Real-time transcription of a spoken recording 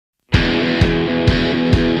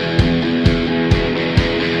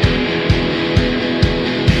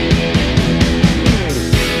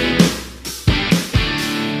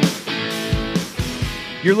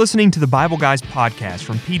You're listening to the Bible Guys podcast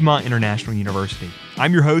from Piedmont International University.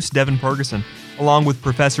 I'm your host, Devin Ferguson, along with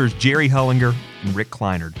professors Jerry Hullinger and Rick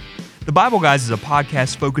Kleinert. The Bible Guys is a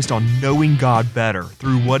podcast focused on knowing God better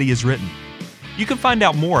through what He has written. You can find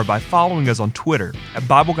out more by following us on Twitter at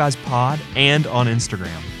BibleGuysPod and on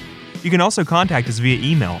Instagram. You can also contact us via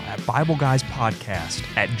email at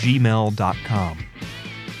BibleGuysPodcast@gmail.com.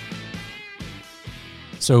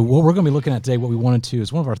 So what we're going to be looking at today, what we wanted to,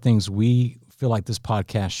 is one of our things we feel like this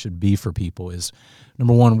podcast should be for people is,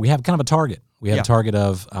 number one, we have kind of a target. We have a target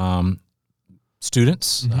of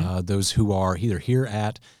students, those who are either here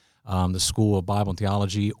at the School of Bible and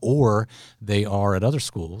Theology or they are at other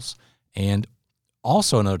schools. And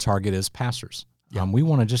also another target is pastors. We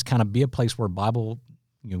want to just kind of be a place where Bible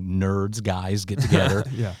nerds, guys get together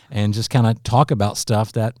and just kind of talk about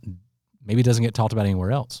stuff that maybe doesn't get talked about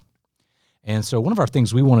anywhere else. And so one of our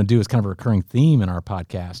things we want to do is kind of a recurring theme in our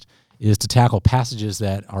podcast is to tackle passages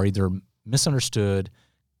that are either misunderstood,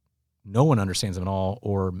 no one understands them at all,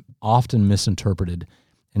 or often misinterpreted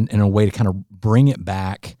in a way to kind of bring it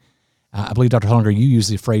back. I believe, Dr. Hullinger, you used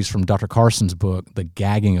the phrase from Dr. Carson's book, The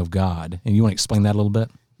Gagging of God. And you want to explain that a little bit?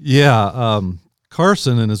 Yeah.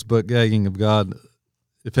 Carson, in his book, Gagging of God,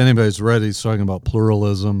 if anybody's read, he's talking about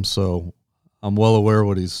pluralism, so I'm well aware of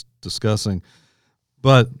what he's discussing.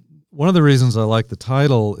 But one of the reasons I like the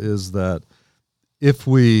title is that if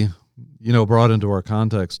we, brought into our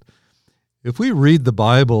context, if we read the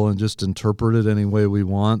Bible and just interpret it any way we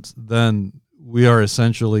want, then we are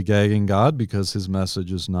essentially gagging God because His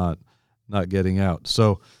message is not getting out.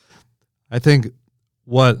 So I think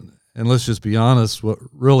and let's just be honest, what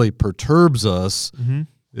really perturbs us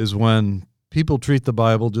is when people treat the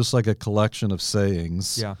Bible just like a collection of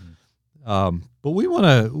sayings. Yeah. But we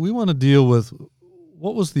want to deal with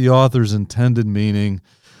what was the author's intended meaning.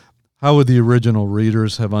 How would the original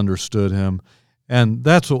readers have understood him? And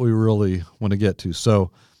that's what we really want to get to. So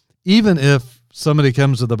even if somebody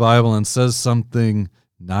comes to the Bible and says something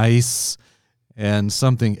nice and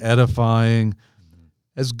something edifying,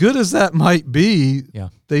 as good as that might be,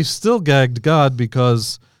 they've still gagged God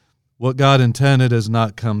because what God intended has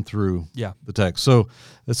not come through the text. So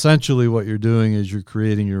essentially what you're doing is you're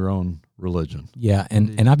creating your own religion. Yeah,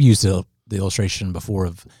 and I've used the illustration before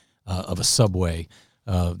of a subway.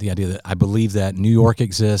 The idea that I believe that New York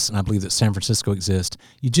exists and I believe that San Francisco exists.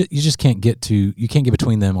 You just can't get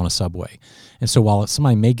between them on a subway. And so while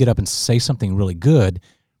somebody may get up and say something really good,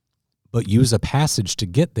 but use a passage to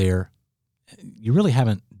get there, you really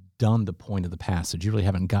haven't done the point of the passage. You really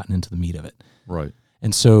haven't gotten into the meat of it. Right.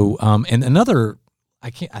 And so, and another, I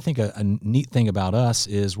think a neat thing about us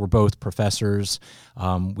is we're both professors.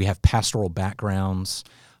 We have pastoral backgrounds.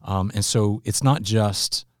 And so it's not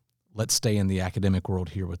just, let's stay in the academic world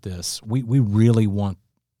here with this. We really want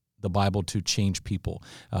the Bible to change people.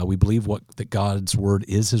 We believe that God's Word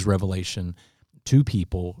is His revelation to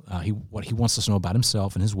people. What He wants us to know about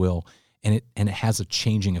Himself and His will, and it has a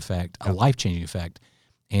changing effect, a life-changing effect,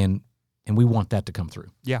 and we want that to come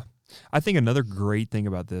through. Yeah. I think another great thing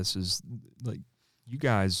about this is, like, you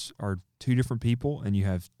guys are two different people, and you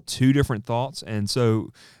have two different thoughts, and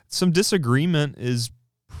so some disagreement is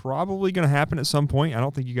probably going to happen at some point. I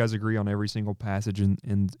don't think you guys agree on every single passage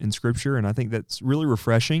in Scripture, and I think that's really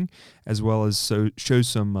refreshing, as well as shows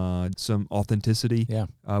some authenticity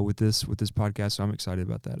with this podcast. So I'm excited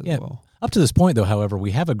about that as well. Up to this point, though, however,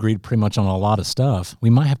 we have agreed pretty much on a lot of stuff. We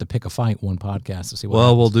might have to pick a fight one podcast to see what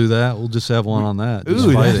happens. We'll do that. We'll just have one on that.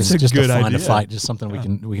 Ooh, that's a just good find idea. a fight, just something we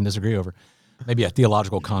can disagree over. Maybe a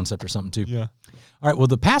theological concept or something too. Yeah. All right. Well,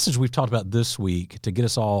 the passage we've talked about this week to get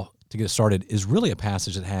us started is really a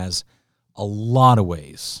passage that has a lot of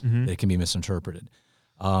ways that it can be misinterpreted.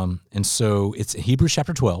 And so it's Hebrews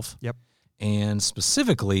chapter 12. Yep. And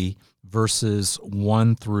specifically verses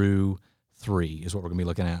 1 through 3 is what we're going to be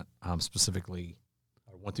looking at, specifically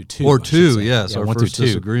 1 through 2. Or 2, yes. Our 1 first through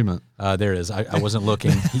 2. disagreement. There it is. I wasn't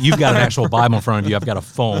looking. You've got an actual Bible in front of you. I've got a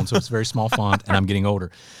phone, so it's very small font, and I'm getting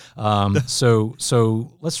older. So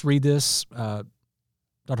let's read this.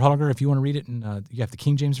 Dr. Hullinger, if you want to read it, and you have the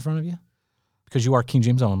King James in front of you, because you are King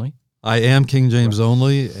James only. I am King James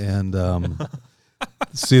only, and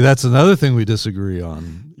see, that's another thing we disagree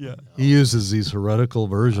on. Yeah. He uses these heretical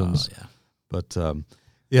versions. But,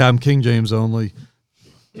 I'm King James only,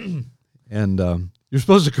 and you're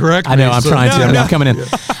supposed to correct me. I know, I'm trying to. I'm coming in.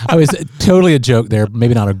 I was totally a joke there.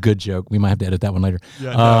 Maybe not a good joke. We might have to edit that one later.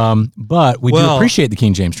 But we do appreciate the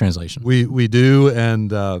King James translation. We do,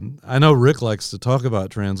 and I know Rick likes to talk about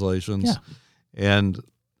translations. Yeah. And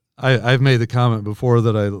I've made the comment before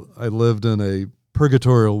that I lived in a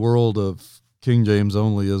purgatorial world of King James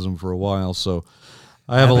onlyism for a while, so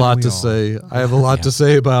I have a Haven't lot we to all? say. I have a lot to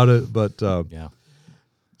say about it, but Yeah.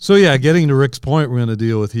 so yeah, getting to Rick's point, we're going to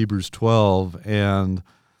deal with Hebrews 12, and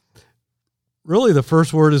really the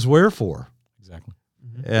first word is wherefore. Exactly.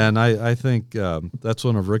 And I think that's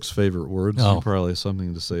one of Rick's favorite words. Oh. You probably have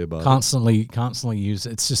something to say about Constantly use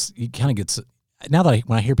it. It's just, it kind of gets, now that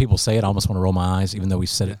when I hear people say it, I almost want to roll my eyes, even though we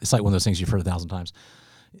said it. It's like one of those things you've heard 1,000 times.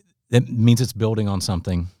 It means it's building on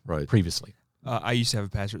something Right. previously. I used to have a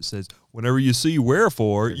pastor that says, "Whenever you see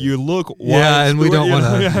wherefore, you look." Yeah, and we don't want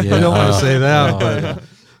to. We don't want to say that, but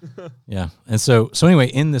Yeah. And so anyway,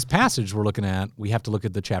 in this passage we're looking at, we have to look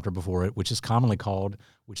at the chapter before it, which is commonly called,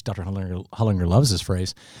 which Dr. Hullinger loves this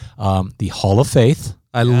phrase, the Hall of Faith.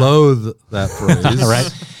 I loathe that phrase.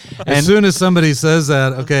 Right. As soon as somebody says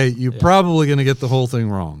that, okay, you're probably going to get the whole thing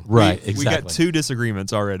wrong. Right. We Exactly. got 2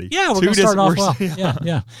 disagreements already. Yeah, we're Two going to start off well. yeah.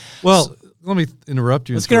 Yeah. Well, let me interrupt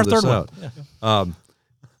you. Let's and get throw our third this one.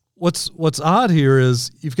 out. What's odd here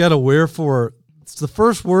is you've got a wherefore. It's the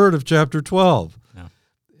first word of chapter 12. Yeah.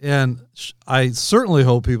 And I certainly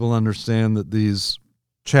hope people understand that these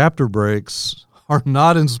chapter breaks are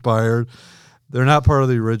not inspired. They're not part of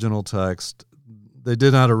the original text. They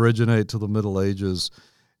did not originate till the Middle Ages.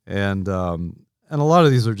 And a lot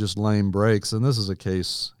of these are just lame breaks. And this is a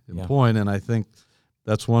case in point. And I think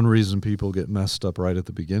that's one reason people get messed up right at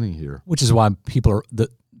the beginning here. Which is why people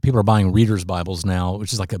are buying readers' Bibles now,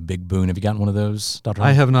 which is like a big boon. Have you gotten one of those, Dr.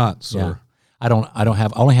 I have not, sir. Yeah. I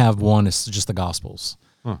only have one. It's just the Gospels.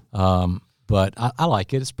 Huh. But I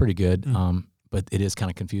like it. It's pretty good. But it is kind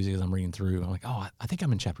of confusing as I'm reading through. I'm like, oh, I think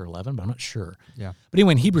I'm in chapter 11, but I'm not sure. Yeah. But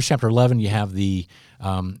anyway, in Hebrews chapter 11, you have the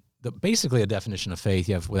basically a definition of faith.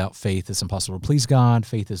 You have without faith, it's impossible to please God.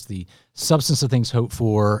 Faith is the substance of things hoped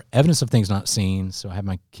for, evidence of things not seen. So I have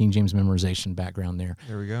my King James memorization background there.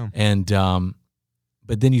 There we go. And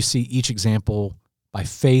but then you see each example, by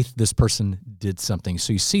faith, this person did something.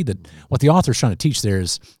 So you see that what the author is trying to teach there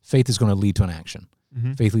is faith is going to lead to an action.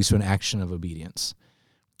 Mm-hmm. Faith leads to an action of obedience.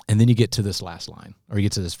 And then you get to this last line, or you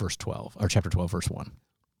get to this verse 12, or chapter 12, verse 1.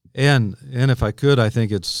 And if I could, I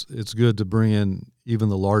think it's good to bring in even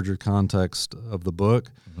the larger context of the book.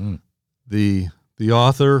 Mm-hmm. The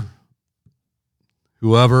author,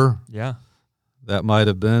 whoever Yeah. that might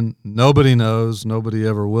have been, nobody knows, nobody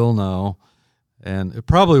ever will know. And it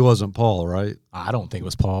probably wasn't Paul, right? I don't think it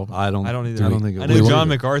was Paul. I don't either. I don't think it I was. know John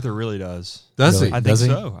MacArthur really does. Does Really? he? I think Does he?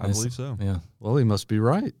 so. I Yes. believe so. Yeah. Well, he must be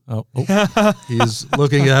right. Oh. He's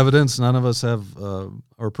looking at evidence none of us have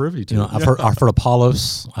are privy to. You know, I've heard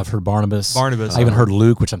Apollos. I've heard Barnabas. Barnabas. I even heard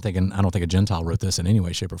Luke, which I'm thinking, I don't think a Gentile wrote this in any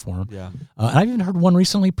way, shape, or form. Yeah. And I've even heard one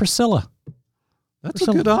recently, Priscilla. That's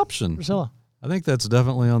Priscilla. a good option. Priscilla. I think that's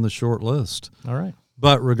definitely on the short list. All right.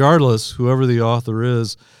 But regardless, whoever the author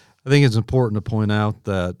is, I think it's important to point out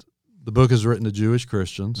that the book is written to Jewish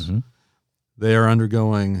Christians. Mm-hmm. They are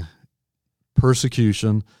undergoing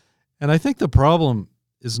persecution. And I think the problem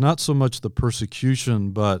is not so much the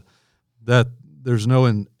persecution, but that there's no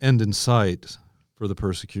end in sight for the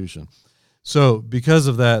persecution. So because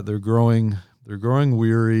of that, they're growing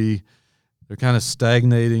weary. They're kind of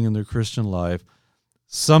stagnating in their Christian life.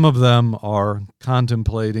 Some of them are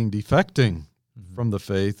contemplating defecting from the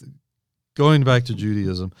faith, going back to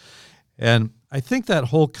Judaism. And I think that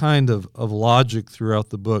whole kind of logic throughout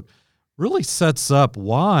the book really sets up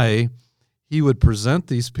why he would present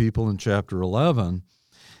these people in chapter 11.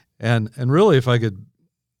 And really, if I could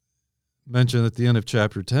mention at the end of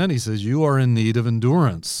chapter 10, he says, you are in need of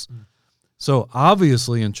endurance. So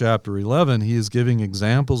obviously in chapter 11, he is giving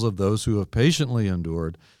examples of those who have patiently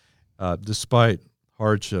endured despite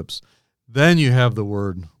hardships. Then you have the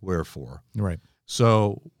word wherefore. Right.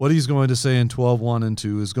 So what he's going to say in 12:1 and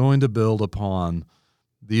 2 is going to build upon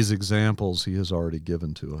these examples he has already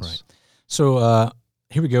given to us. Right. So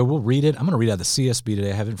here we go. We'll read it. I'm going to read out the CSB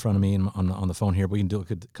today. I have it in front of me on the phone here. But we can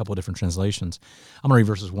look at a couple of different translations. I'm going to read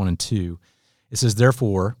verses 1 and 2. It says,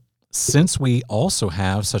 therefore, since we also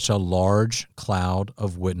have such a large cloud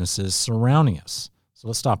of witnesses surrounding us. So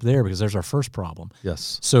let's stop there because there's our first problem.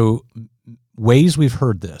 Yes. So ways we've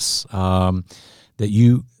heard this, I've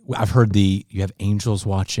heard you have angels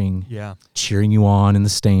watching, Yeah. cheering you on in the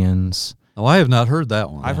stands. Oh, I have not heard that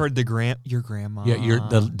one. I've heard your grandma. Yeah,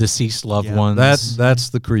 the deceased loved Yeah. ones. That's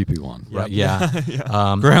the creepy one. Right, yeah.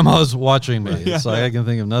 Yeah. Grandma's watching me. It's like I can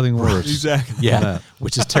think of nothing worse. Exactly. Yeah, that.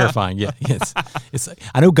 which is terrifying. Yeah, it's.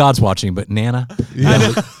 I know God's watching, but Nana, you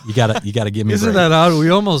gotta give me. Isn't a break. that odd? We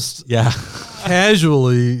almost Yeah,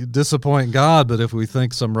 casually disappoint God, but if we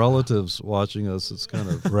think some relatives watching us, it's kind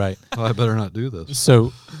of, right. oh, I better not do this.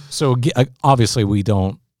 So obviously we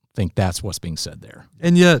don't think that's what's being said there.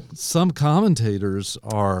 And yet some commentators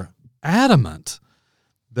are adamant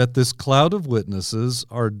that this cloud of witnesses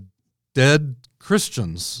are dead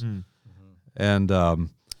Christians. And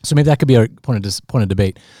so maybe that could be a point of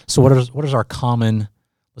debate. So what is our common?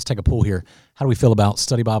 Let's take a poll here. How do we feel about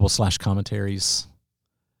study Bibles / commentaries?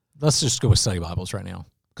 Let's just go with study Bibles right now,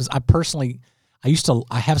 because I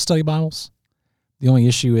have study Bibles. The only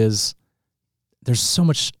issue is there's so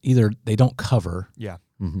much either they don't cover,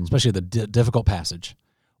 especially the difficult passage,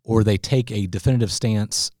 or they take a definitive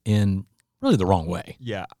stance in really the wrong way.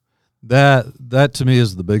 Yeah. That to me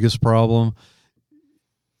is the biggest problem,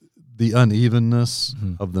 the unevenness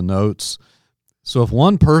of the notes. So if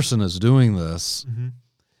one person is doing this,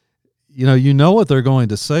 you know what they're going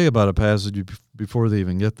to say about a passage before they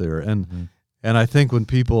even get there. And I think when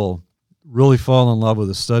people really fall in love with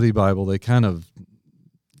a study Bible, they kind of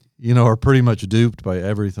are pretty much duped by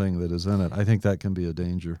everything that is in it. I think that can be a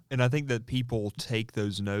danger. And I think that people take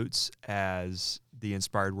those notes as the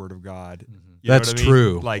inspired word of God. You That's know what I mean?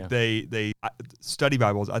 true. Like they study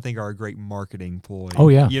Bibles, I think, are a great marketing ploy. Oh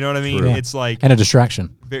yeah, you know what I mean? True. It's like and a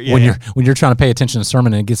distraction yeah, when you're trying to pay attention to a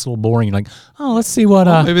sermon and it gets a little boring. You're like, oh, let's see what.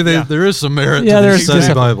 Maybe there is some merit to there's these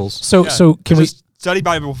study Bibles. So can we? Study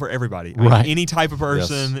Bible for everybody. Right. I mean, any type of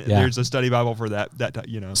person, Yes. there's a study Bible for that.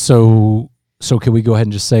 So can we go ahead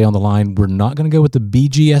and just say on the line, we're not going to go with the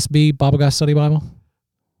BGSB Bible Guy Study Bible?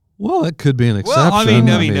 Well, it could be an exception. Well, I mean,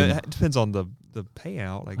 it depends on the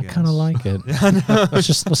payout. I guess. I kind of like it.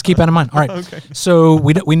 Let's keep that in mind. All right. Okay. So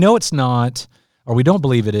we know it's not, or we don't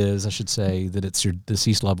believe it is. I should say that it's your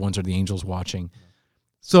deceased loved ones or the angels watching.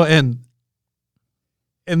 So and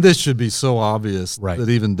this should be so obvious that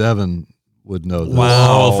even Devin would know this.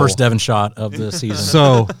 Wow, first Devin shot of the season.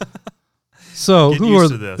 So who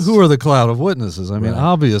are the cloud of witnesses? I mean, Right.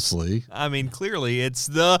 obviously. I mean, clearly, it's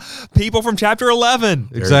the people from chapter 11.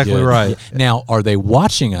 Exactly Very good. right. Now, are they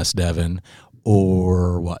watching us, Devin,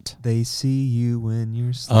 or what? They see you when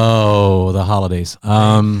you're sleeping. Oh, the holidays.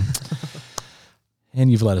 And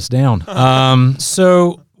you've let us down.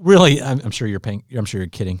 So really, I'm sure you're paying. I'm sure you're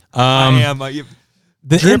kidding. I am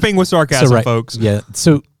dripping with sarcasm, folks. Yeah.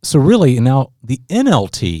 So really, now the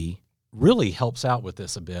NLT really helps out with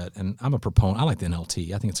this a bit, and I'm a proponent. I like the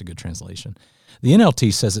NLT. I think it's a good translation. The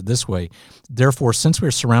NLT says it this way: therefore, since we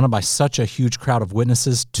are surrounded by such a huge crowd of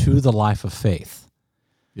witnesses to the life of faith.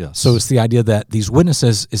 Yes. So it's the idea that these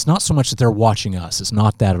witnesses, it's not so much that they're watching us. It's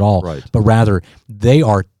not that at all. Right. But rather, they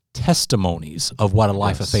are testimonies of what a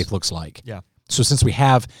life of faith looks like. Yeah. So since we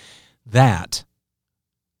have that,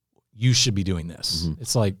 you should be doing this.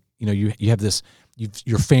 It's like, you have this,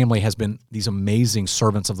 your family has been these amazing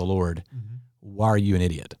servants of the Lord. Why are you an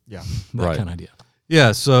idiot? Yeah. That kind of idea.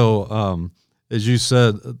 Yeah. So as you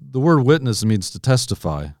said, the word witness means to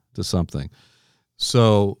testify to something.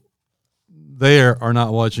 So they are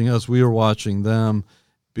not watching us. We are watching them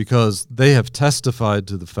because they have testified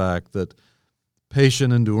to the fact that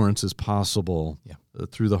patient endurance is possible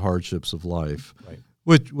through the hardships of life,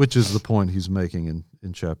 which is the point he's making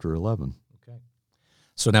in chapter 11. Okay.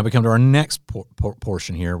 So now we come to our next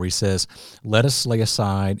portion here where he says, let us lay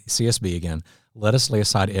aside, CSB again, let us lay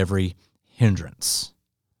aside every hindrance.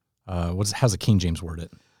 How's the King James word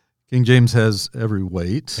it? King James has every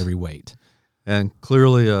weight. Every weight. And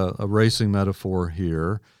clearly a racing metaphor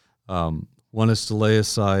here. One is to lay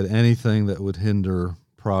aside anything that would hinder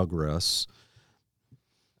progress.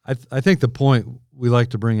 I think the point we like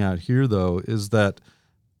to bring out here, though, is that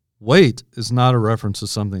weight is not a reference to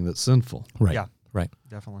something that's sinful. Right. Yeah. Right.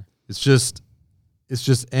 Definitely. It's just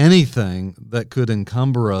anything that could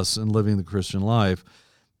encumber us in living the Christian life.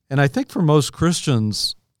 And I think for most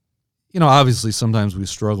Christians, obviously sometimes we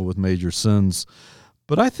struggle with major sins,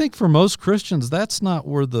 but I think for most Christians, that's not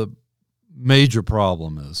where the major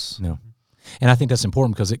problem is. No. And I think that's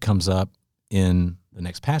important because it comes up in the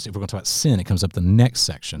next passage. If we're going to talk about sin, it comes up the next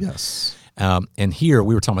section. Yes. And here,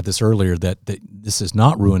 we were talking about this earlier, that this is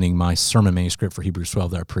not ruining my sermon manuscript for Hebrews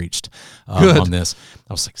 12 that I preached on this.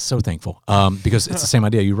 I was so thankful because it's the same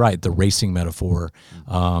idea. You're right, the racing metaphor.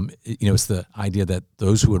 It's the idea that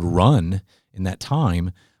those who would run in that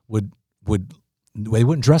time they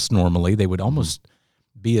wouldn't dress normally. They would almost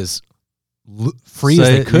be as free as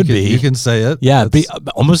they could be. You can say it. Yeah, be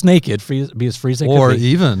almost naked, be as free as they could be. Or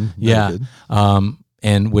even naked.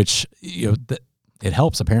 And which, it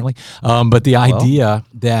helps apparently. But the idea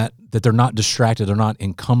that they're not distracted, they're not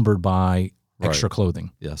encumbered by extra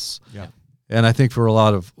clothing. Yes. Yeah. And I think for a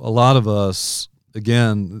lot of us,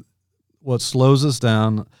 again, what slows us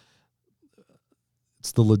down,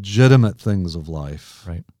 it's the legitimate things of life.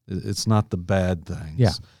 Right. It's not the bad things.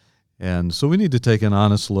 Yeah. And so we need to take an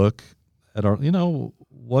honest look at our,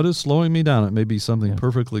 what is slowing me down? It may be something Yeah.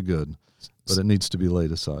 perfectly good, but it needs to be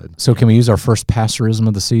laid aside. So can we use our first pastorism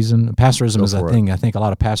of the season? Pastorism Go is a for it. thing. I think a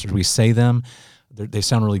lot of pastors, we say them, they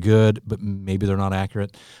sound really good, but maybe they're not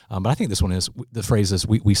accurate. But I think this one is, the phrase is,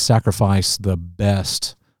 we sacrifice the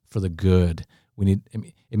best for the good. We need,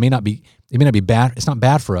 it may not be bad. It's not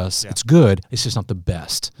bad for us. Yeah. It's good. It's just not the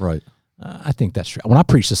best. Right. I think that's true. When I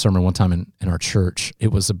preached a sermon one time in our church,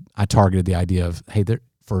 I targeted the idea of, hey,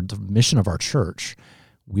 for the mission of our church,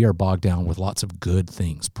 we are bogged down with lots of good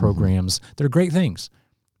things, programs. They're great things,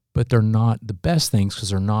 but they're not the best things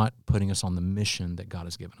because they're not putting us on the mission that God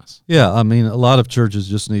has given us. Yeah, I mean, a lot of churches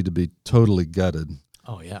just need to be totally gutted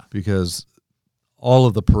Oh, yeah. because all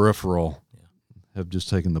of the peripheral have just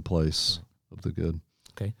taken the place of the good.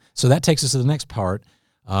 Okay. So that takes us to the next part.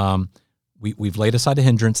 We've laid aside a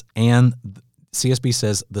hindrance, and CSB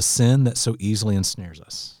says the sin that so easily ensnares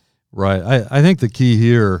us. Right. I think the key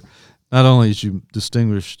here, not only as you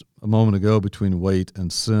distinguished a moment ago between weight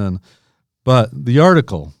and sin, but the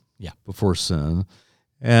article before sin.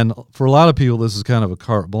 And for a lot of people, this is kind of a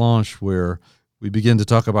carte blanche where we begin to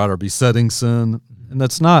talk about our besetting sin. And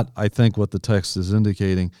that's not, I think, what the text is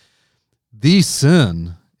indicating. The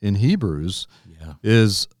sin in Hebrews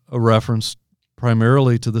is a reference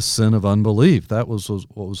primarily to the sin of unbelief. That was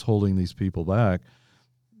what was holding these people back.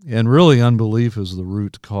 And really, unbelief is the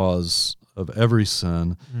root cause of every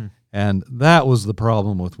sin. And that was the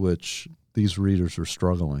problem with which these readers were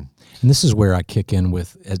struggling. And this is where I kick in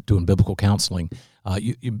with doing biblical counseling. A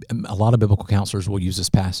lot of biblical counselors will use this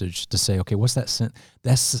passage to say, okay, what's that sin?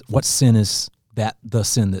 What sin is that the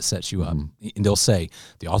sin that sets you up? And they'll say,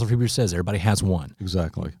 the author of Hebrews says everybody has one.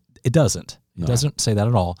 Exactly. It doesn't. It doesn't say that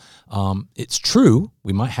at all. It's true.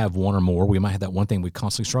 We might have one or more. We might have that one thing we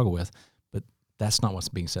constantly struggle with, but that's not what's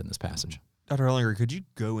being said in this passage. Dr. Ellinger, could you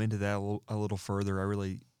go into that a little further? I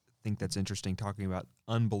really think that's interesting, talking about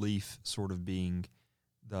unbelief sort of being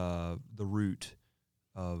the root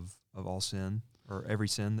of all sin, or every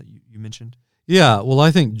sin that you mentioned. Yeah, well,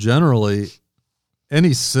 I think generally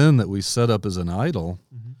any sin that we set up as an idol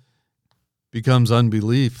becomes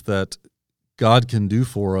unbelief that God can do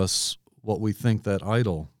for us what we think that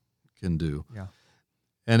idol can do. Yeah.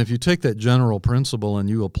 And if you take that general principle and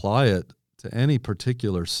you apply it to any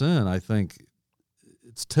particular sin, I think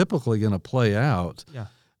it's typically going to play out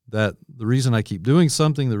that the reason I keep doing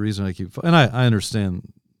something, the reason I keep, and I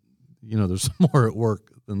understand, there's more at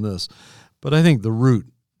work than this, but I think the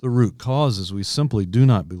root cause is we simply do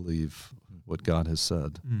not believe what God has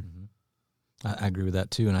said. I agree with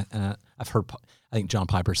that too, and I've heard. I think John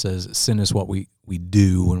Piper says sin is what we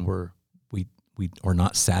do when we are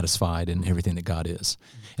not satisfied in everything that God is,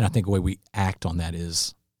 and I think the way we act on that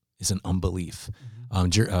is an unbelief.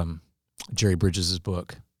 Jerry Bridges'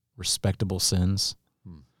 book, Respectable Sins.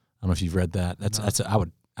 I don't know if you've read that.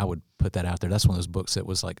 I would put that out there. That's one of those books that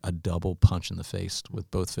was like a double punch in the face with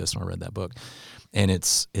both fists when I read that book. And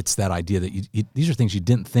it's that idea that these are things you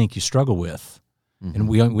didn't think you struggle with. And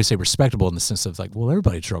we say respectable in the sense of like, well,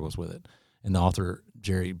 everybody struggles with it. And the author,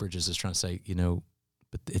 Jerry Bridges, is trying to say,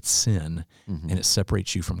 but it's sin, and it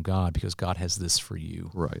separates you from God because God has this for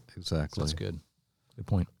you. Right, exactly. So that's good. Good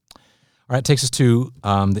point. All right, it takes us to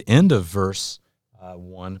the end of verse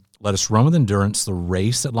 1. Let us run with endurance the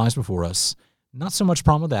race that lies before us. Not so much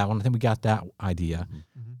problem with that one. I think we got that idea.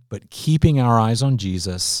 But keeping our eyes on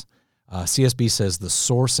Jesus. CSB says the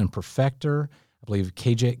source and perfecter. I believe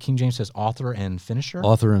King James says author and finisher.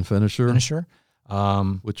 Author and finisher.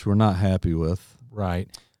 Which we're not happy with. Right.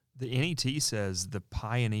 The NET says the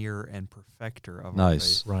pioneer and perfecter of our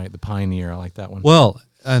faith. Right, the pioneer. I like that one. Well,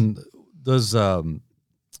 and does the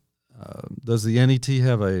NET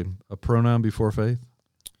have a pronoun before faith?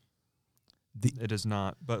 It does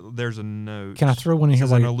not, but there's a note. Can I throw one in here?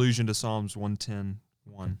 It's an allusion to Psalms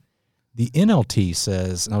 110:1. The NLT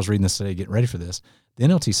says, and I was reading this today, getting ready for this. The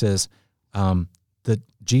NLT says that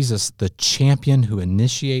Jesus, the champion who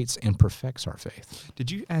initiates and perfects our faith.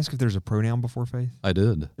 Did you ask if there's a pronoun before faith? I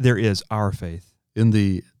did. There is our faith. In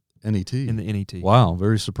the NET? In the NET. Wow,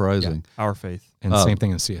 very surprising. Yeah, our faith. And same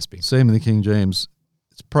thing in CSB. Same in the King James.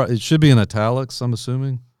 It should be in italics, I'm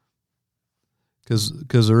assuming,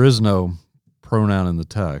 because there is no pronoun in the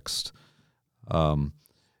text. And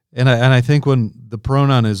I think when the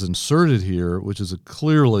pronoun is inserted here, which is a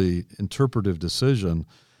clearly interpretive decision,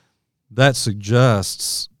 that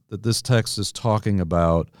suggests that this text is talking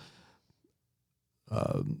about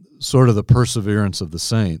sort of the perseverance of the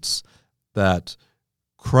saints, that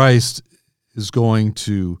Christ is going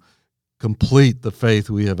to complete the faith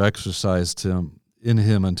we have exercised in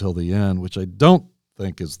him until the end, which I don't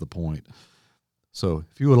think is the point. So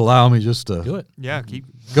if you would allow me just to do it. Yeah,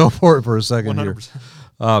 go for it for a second 100%.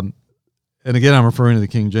 And again, I'm referring to the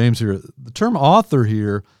King James here. The term author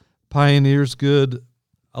here, pioneer's good.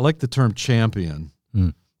 I like the term champion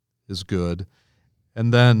is good.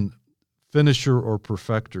 And then finisher or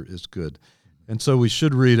perfecter is good. And so we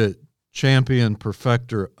should read it champion,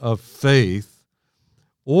 perfecter of faith.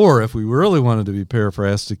 Or if we really wanted to be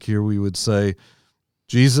paraphrastic here, we would say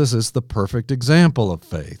Jesus is the perfect example of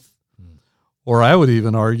faith. Or I would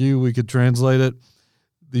even argue we could translate it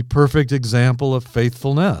the perfect example of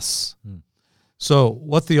faithfulness. So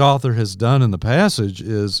what the author has done in the passage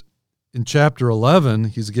is in chapter 11,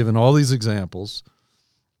 he's given all these examples.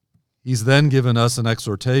 He's then given us an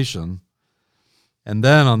exhortation. And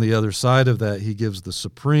then on the other side of that, he gives the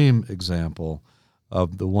supreme example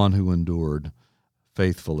of the one who endured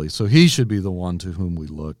faithfully. So he should be the one to whom we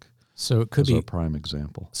look. So it could be our prime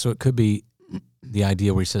example. So it could be the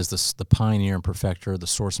idea where he says this, the pioneer and perfecter, the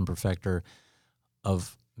source and perfecter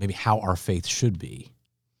of maybe how our faith should be.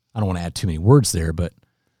 I don't want to add too many words there, but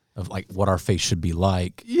of like what our faith should be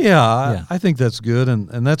like. Yeah. I think that's good,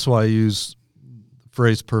 and that's why I use the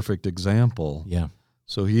phrase perfect example. Yeah.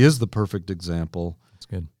 So he is the perfect example. That's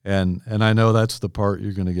good. And I know that's the part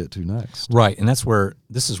you're going to get to next. Right, and this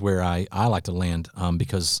is where I like to land,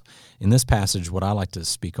 because in this passage, what I like to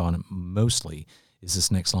speak on mostly is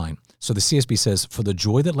this next line. So the CSB says, "For the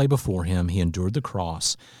joy that lay before him, he endured the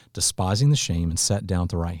cross, despising the shame, and sat down at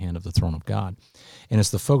the right hand of the throne of God." And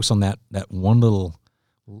it's the focus on that one little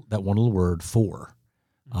word, "for."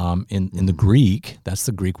 In the Greek, that's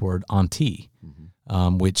the Greek word "anti,"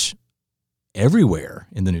 which everywhere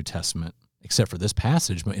in the New Testament, except for this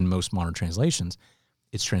passage, but in most modern translations,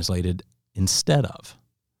 it's translated "instead of."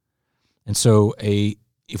 And so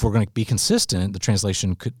if we're going to be consistent, the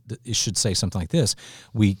translation should say something like this: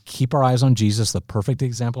 we keep our eyes on Jesus, the perfect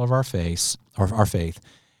example of our faith,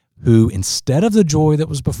 who instead of the joy that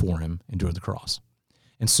was before him endured the cross.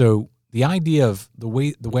 And so the idea of the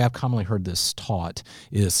way I've commonly heard this taught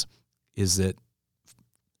is that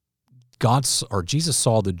Jesus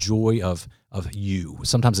saw the joy of you.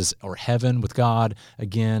 Sometimes it's or heaven with God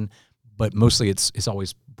again, but mostly it's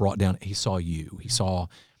always brought down. He saw you. He saw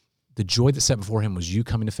the joy that set before him was you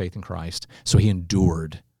coming to faith in Christ, so he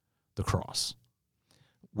endured the cross.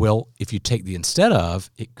 Well, if you take the instead of,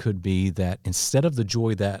 it could be that instead of the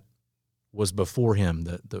joy that was before him,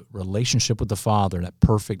 the relationship with the Father, that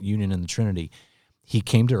perfect union in the Trinity, he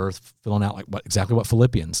came to earth filling out exactly what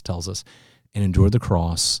Philippians tells us, and endured the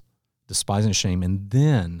cross, despising shame, and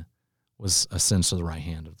then was ascended to the right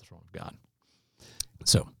hand of the throne of God.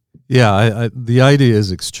 So, yeah, the idea is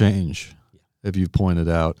exchange, if you pointed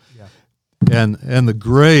out. Yeah. And the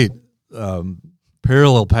great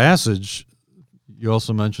parallel passage, you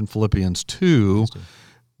also mentioned Philippians 2,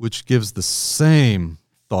 which gives the same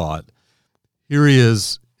thought. Here he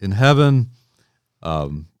is in heaven,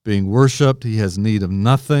 being worshipped. He has need of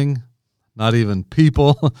nothing, not even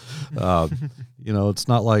people. It's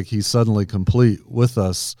not like he's suddenly complete with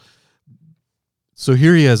us. So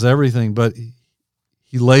here he has everything, but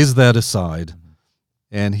he lays that aside.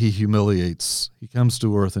 And he humiliates. He comes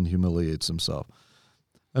to earth and humiliates himself.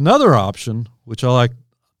 Another option, which I like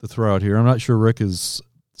to throw out here, I'm not sure Rick is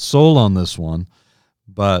sold on this one,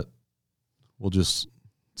 but we'll just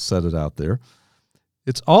set it out there.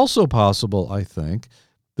 It's also possible, I think,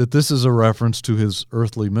 that this is a reference to his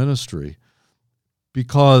earthly ministry,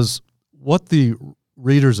 because what the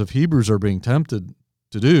readers of Hebrews are being tempted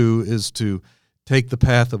to do is to take the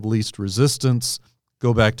path of least resistance,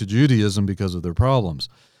 go back to Judaism because of their problems.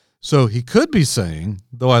 So he could be saying,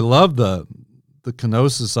 though I love the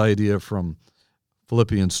kenosis idea from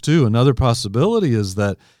Philippians 2, another possibility is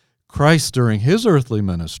that Christ during his earthly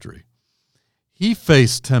ministry, he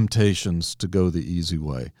faced temptations to go the easy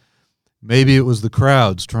way. Maybe it was the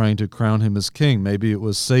crowds trying to crown him as king. Maybe it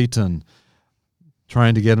was Satan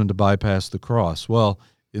trying to get him to bypass the cross. Well,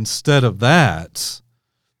 instead of that,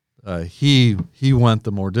 he went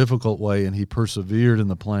the more difficult way, and he persevered in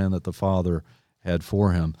the plan that the Father had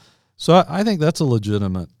for him. So I think that's a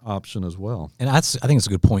legitimate option as well. And I think it's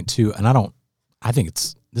a good point too. And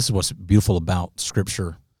this is what's beautiful about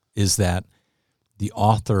Scripture is that the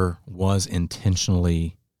author was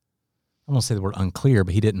intentionally, I won't say the word unclear,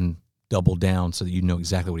 but he didn't double down so that you know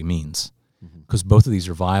exactly what he means. Because both of these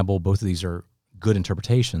are viable, both of these are good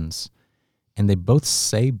interpretations, and they both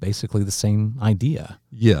say basically the same idea.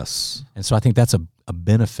 Yes. And so I think that's a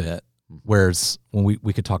benefit, whereas when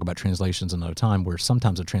we could talk about translations another time, where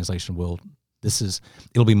sometimes a translation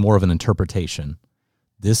it'll be more of an interpretation.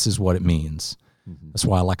 This is what it means. That's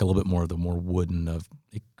why I like a little bit more of the more wooden of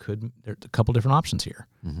there's a couple different options here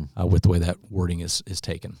with the way that wording is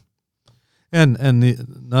taken. And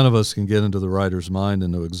none of us can get into the writer's mind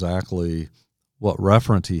and know exactly what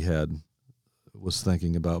referent he was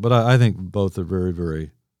thinking about. But I think both are very,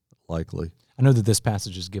 very likely. I know that this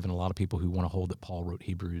passage is given a lot of people who want to hold that Paul wrote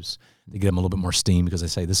Hebrews. They give him a little bit more steam because they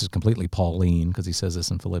say this is completely Pauline because he says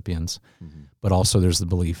this in Philippians. Mm-hmm. But also there's the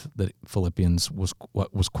belief that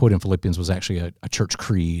what was quoted in Philippians was actually a church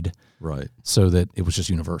creed. Right. So that it was just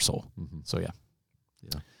universal. Mm-hmm. So, yeah.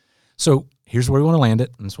 Yeah. So here's where we want to land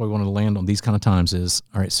it, and that's why we want to land on these kind of times is,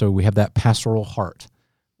 all right, so we have that pastoral heart.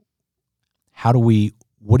 What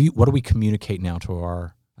do we communicate now to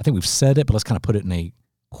our, I think we've said it, but let's kind of put it in a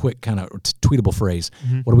quick kind of tweetable phrase.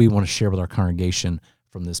 Mm-hmm. What do we want to share with our congregation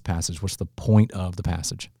from this passage? What's the point of the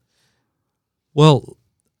passage? Well,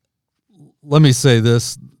 let me say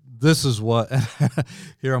this. This is what,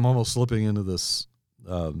 here I'm almost slipping into this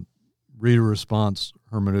reader response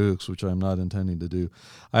hermeneutics, which I'm not intending to do.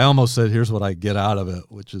 I almost said, here's what I get out of it,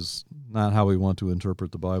 which is not how we want to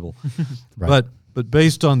interpret the Bible. Right. But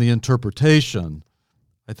based on the interpretation,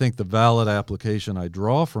 I think the valid application I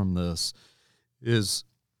draw from this is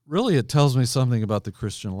really it tells me something about the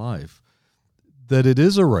Christian life, that it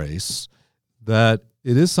is a race, that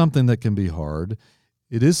it is something that can be hard,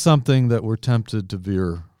 it is something that we're tempted to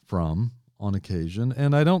veer from on occasion,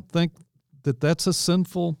 and I don't think that that's a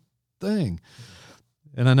sinful thing.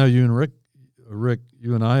 And I know you and Rick,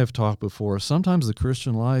 you and I have talked before, sometimes the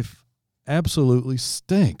Christian life absolutely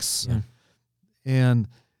stinks. Yeah. And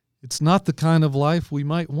it's not the kind of life we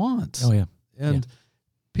might want. Oh, yeah. And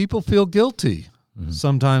people feel guilty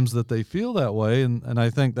sometimes that they feel that way, and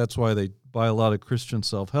I think that's why they buy a lot of Christian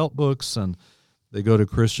self-help books and they go to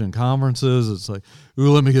Christian conferences. It's like,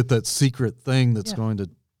 ooh, let me get that secret thing that's going to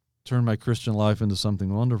turn my Christian life into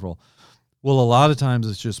something wonderful. Well, a lot of times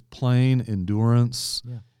it's just plain endurance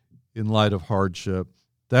in light of hardship.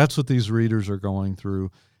 That's what these readers are going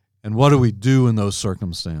through. And what do we do in those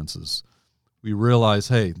circumstances? We realize,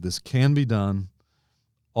 hey, this can be done.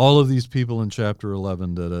 All of these people in chapter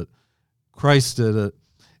 11 did it. Christ did it.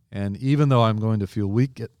 And even though I'm going to feel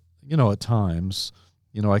weak at times,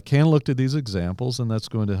 I can look to these examples, and that's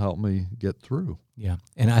going to help me get through. Yeah.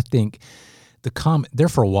 And I think there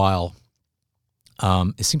for a while,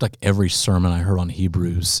 it seemed like every sermon I heard on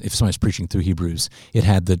Hebrews, if somebody's preaching through Hebrews, it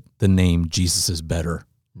had the name Jesus is better.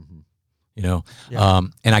 Mm-hmm.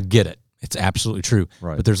 And I get it. It's absolutely true.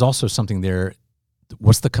 Right. But there's also something there.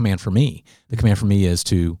 What's the command for me? The command for me is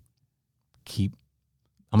to keep,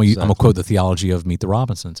 I'm going to quote the theology of Meet the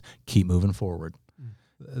Robinsons, keep moving forward.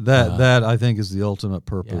 That I think is the ultimate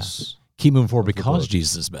purpose. Yeah. Keep moving forward because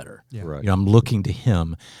Jesus is better. Yeah. Right. I'm looking to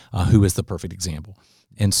him who is the perfect example.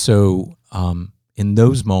 And so in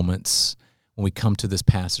those moments, when we come to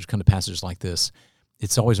passages like this,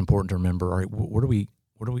 it's always important to remember, all right, what do we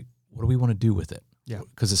want to do with it? Yeah.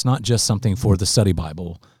 Because it's not just something for the study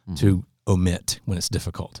Bible to omit when it's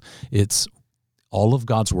difficult. It's all of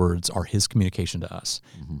God's words are his communication to us,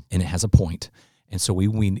 and it has a point. And so we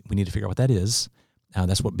need to figure out what that is.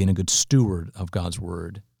 That's what being a good steward of God's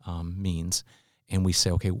word means. And we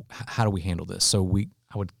say, okay, how do we handle this? So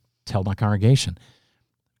I would tell my congregation,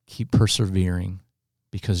 keep persevering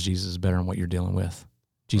because Jesus is better than what you're dealing with.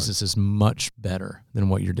 Jesus is much better than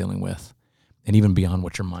what you're dealing with, and even beyond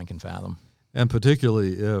what your mind can fathom. And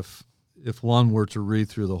particularly if one were to read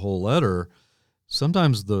through the whole letter,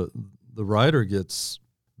 sometimes the writer gets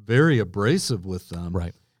very abrasive with them.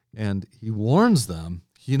 Right. And he warns them,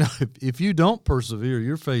 if you don't persevere,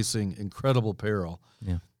 you're facing incredible peril.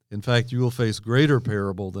 Yeah. In fact, you will face greater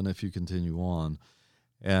peril than if you continue on.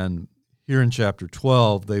 And here in chapter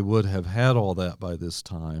 12, they would have had all that by this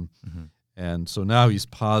time. Mm-hmm. And so now he's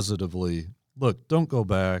positively, look, don't go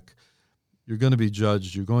back. You're going to be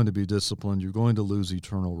judged. You're going to be disciplined. You're going to lose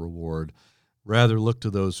eternal reward. Rather, look to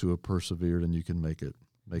those who have persevered, and you can make it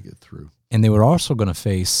through. And they were also going to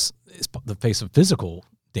face the face of physical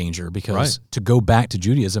danger because to go back to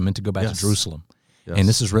Judaism meant to go back to Jerusalem. Yes. And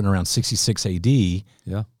this is written around 66 A.D.,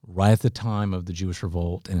 right at the time of the Jewish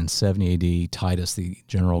revolt. And in 70 A.D., Titus, the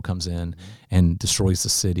general, comes in and destroys the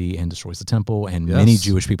city and destroys the temple, and many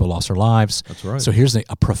Jewish people lost their lives. That's right. So here's a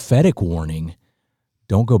prophetic warning.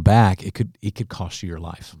 Don't go back. It could cost you your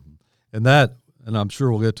life. And I'm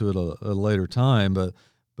sure we'll get to it at a later time, but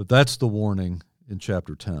that's the warning in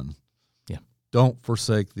chapter 10. Yeah. Don't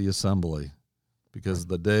forsake the assembly because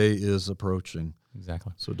the day is approaching.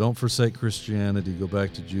 Exactly. So don't forsake Christianity. Go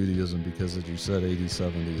back to Judaism because, as you said, AD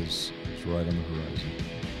 70 is right on the horizon.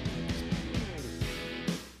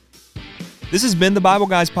 This has been the Bible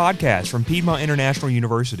Guys podcast from Piedmont International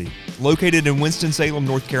University. Located in Winston-Salem,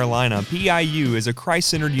 North Carolina, PIU is a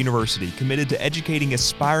Christ-centered university committed to educating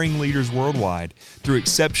aspiring leaders worldwide through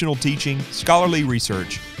exceptional teaching, scholarly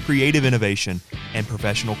research, creative innovation, and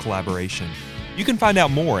professional collaboration. You can find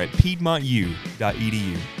out more at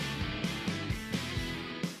piedmontu.edu.